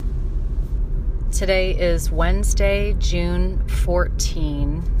Today is Wednesday, June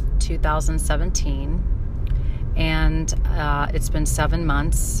 14, 2017, and it's been 7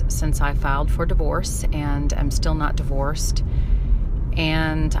 months since I filed for divorce, and I'm still not divorced.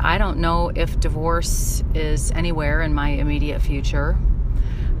 And I don't know if divorce is anywhere in my immediate future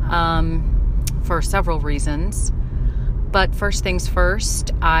for several reasons. But first things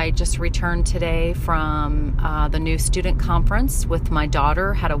first, I just returned today from the new student conference with my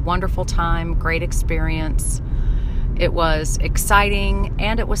daughter. Had a wonderful time, great experience. It was exciting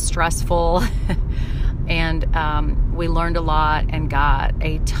and it was stressful. And we learned a lot and got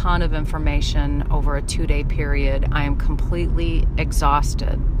a ton of information over a 2-day period. I am completely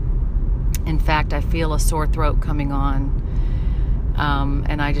exhausted. In fact, I feel a sore throat coming on.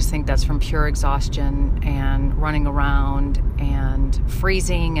 And I just think that's from pure exhaustion and running around and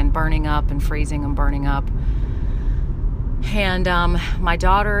freezing and burning up and freezing and burning up. And my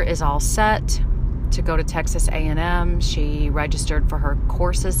daughter is all set to go to Texas A&M. She registered for her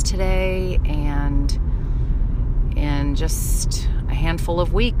courses today, and in just a handful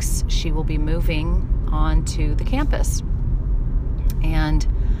of weeks, she will be moving on to the campus. And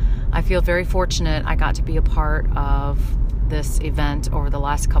I feel very fortunate I got to be a part of this event over the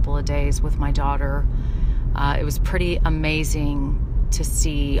last couple of days with my daughter. It was pretty amazing to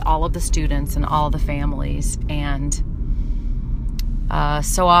see all of the students and all of the families, and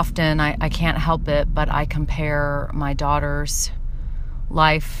so often I can't help it, but I compare my daughter's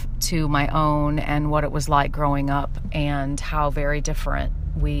life to my own and what it was like growing up and how very different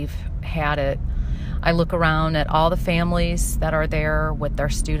we've had it. I look around at all the families that are there with their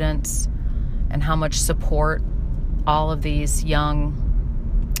students and how much support all of these young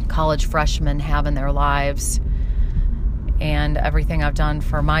college freshmen have in their lives, and everything I've done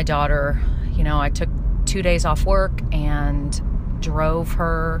for my daughter. You know, I took 2 days off work and drove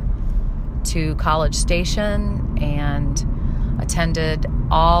her to College Station and attended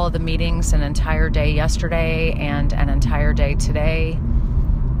all of the meetings an entire day yesterday and an entire day today.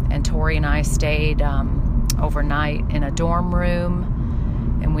 And Tori and I stayed overnight in a dorm room,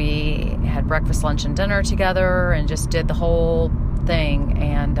 and we had breakfast, lunch, and dinner together and just did the whole thing.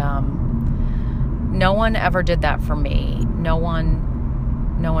 And no one ever did that for me. No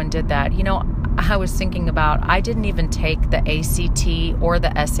one did that. You know, I was thinking about, I didn't even take the ACT or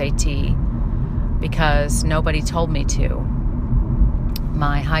the SAT because nobody told me to.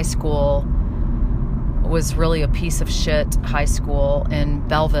 My high school was really a piece of shit high school in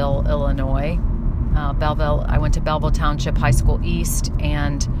Belleville, Illinois. I went to Belleville Township High School East,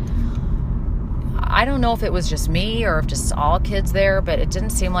 and I don't know if it was just me or if just all kids there, but it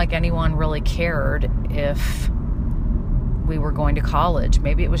didn't seem like anyone really cared if we were going to college.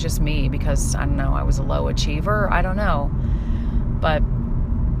 Maybe it was just me because, I don't know, I was a low achiever. I don't know. But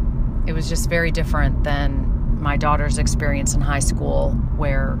it was just very different than my daughter's experience in high school,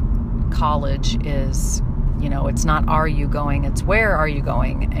 where college is, you know, it's not are you going, it's where are you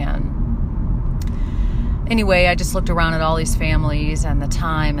going. And anyway, I just looked around at all these families and the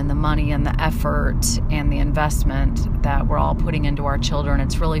time and the money and the effort and the investment that we're all putting into our children.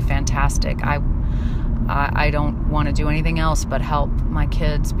 It's really fantastic. I don't want to do anything else but help my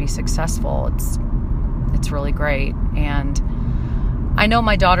kids be successful. It's really great. And I know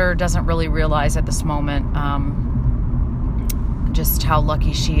my daughter doesn't really realize at this moment just how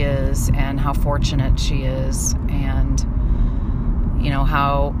lucky she is and how fortunate she is, and you know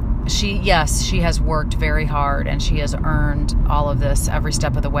how she has worked very hard and she has earned all of this every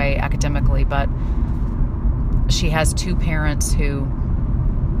step of the way academically, but she has 2 parents who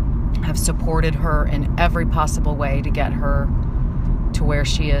have supported her in every possible way to get her to where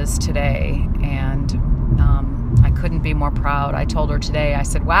she is today. And I couldn't be more proud. I told her today, I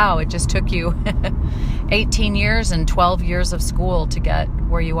said, wow, it just took you 18 years and 12 years of school to get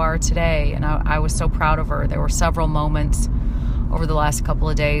where you are today. And I was so proud of her. There were several moments over the last couple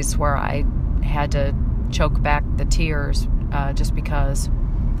of days where I had to choke back the tears just because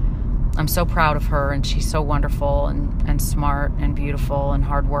I'm so proud of her, and she's so wonderful and smart and beautiful and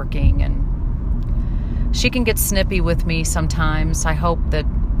hardworking. And she can get snippy with me sometimes. I hope that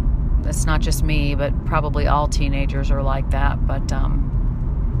it's not just me, but probably all teenagers are like that. But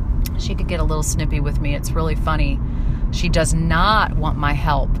she could get a little snippy with me. It's really funny. She does not want my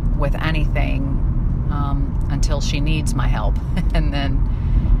help with anything until she needs my help. And then,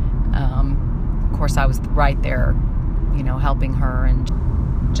 of course, I was right there, you know, helping her and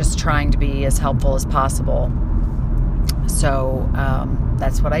just trying to be as helpful as possible. So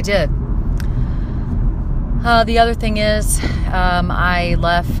that's what I did. The other thing is, I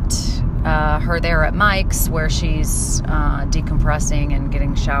left her there at Mike's, where she's decompressing and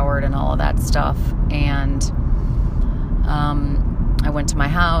getting showered and all of that stuff. And I went to my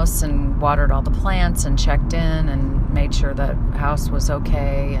house and watered all the plants and checked in and made sure the house was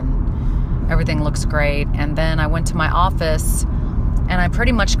okay and everything looks great. And then I went to my office and I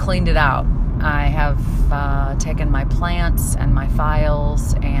pretty much cleaned it out. I have taken my plants and my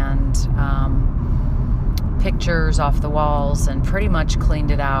files and pictures off the walls and pretty much cleaned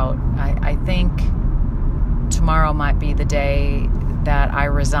it out. I think tomorrow might be the day that I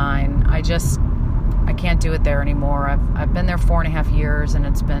resign. I can't do it there anymore. I've been there 4.5 years, and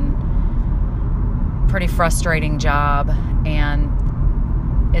it's been a pretty frustrating job. And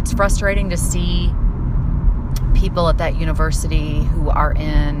it's frustrating to see people at that university who are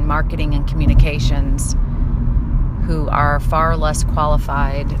in marketing and communications who are far less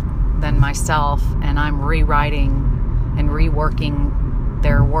qualified than myself, and I'm rewriting and reworking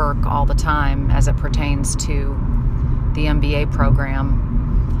their work all the time as it pertains to the MBA program.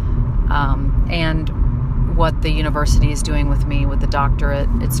 And what the university is doing with me with the doctorate,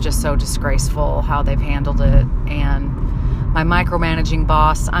 it's just so disgraceful how they've handled it. And my micromanaging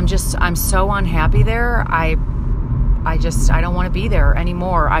boss, I'm so unhappy there. I don't want to be there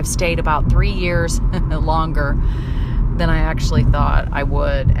anymore. I've stayed about 3 years longer than I actually thought I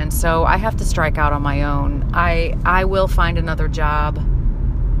would. And so I have to strike out on my own. I will find another job.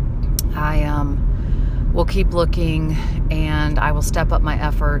 I will keep looking, and I will step up my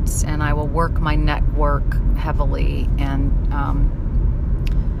efforts, and I will work my network heavily and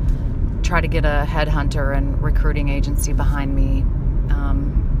try to get a headhunter and recruiting agency behind me.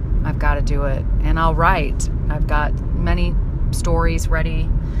 I've got to do it. And I'll write. I've got many stories ready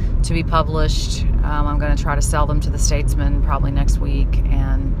to be published. I'm going to try to sell them to the Statesman probably next week.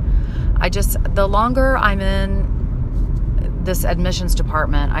 And the longer I'm in this admissions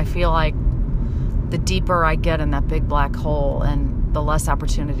department, I feel like the deeper I get in that big black hole, and the less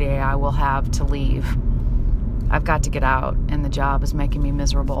opportunity I will have to leave. I've got to get out, and the job is making me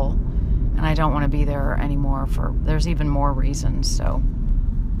miserable, and I don't want to be there anymore there's even more reasons. So,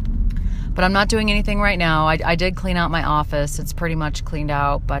 but I'm not doing anything right now. I did clean out my office. It's pretty much cleaned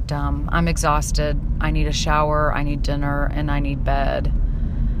out, but I'm exhausted. I need a shower, I need dinner, and I need bed.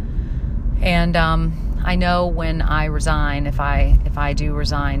 And I know when I resign, if I do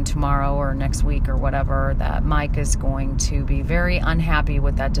resign tomorrow or next week or whatever, that Mike is going to be very unhappy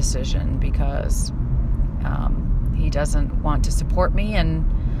with that decision, because he doesn't want to support me, and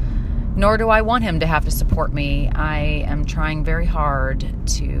nor do I want him to have to support me. I am trying very hard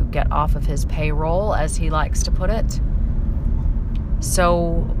to get off of his payroll, as he likes to put it.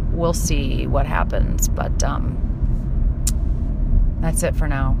 So we'll see what happens, but that's it for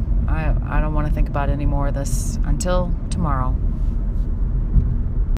now. I don't want to think about any more of this until tomorrow.